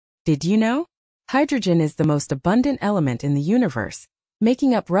Did you know? Hydrogen is the most abundant element in the universe,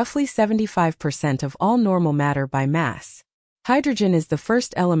 making up roughly 75% of all normal matter by mass. Hydrogen is the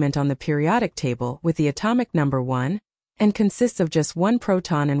first element on the periodic table with the atomic number 1 and consists of just one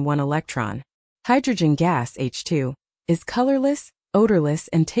proton and one electron. Hydrogen gas, H2, is colorless, odorless,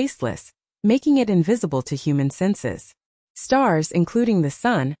 and tasteless, making it invisible to human senses. Stars, including the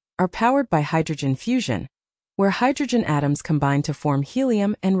Sun, are powered by hydrogen fusion, where hydrogen atoms combine to form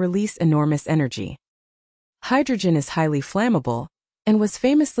helium and release enormous energy. Hydrogen is highly flammable and was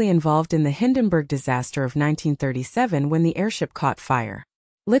famously involved in the Hindenburg disaster of 1937 when the airship caught fire.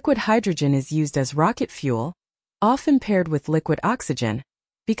 Liquid hydrogen is used as rocket fuel, often paired with liquid oxygen,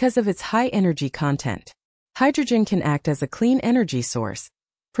 because of its high energy content. Hydrogen can act as a clean energy source,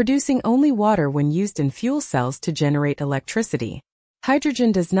 producing only water when used in fuel cells to generate electricity.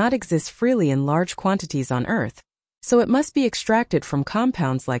 Hydrogen does not exist freely in large quantities on Earth, so it must be extracted from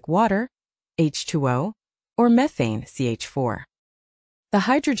compounds like water, H2O, or methane, CH4. The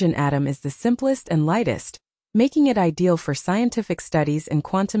hydrogen atom is the simplest and lightest, making it ideal for scientific studies and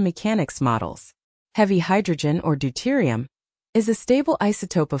quantum mechanics models. Heavy hydrogen, or deuterium, is a stable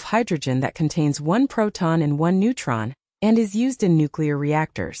isotope of hydrogen that contains one proton and one neutron and is used in nuclear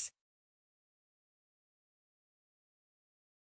reactors.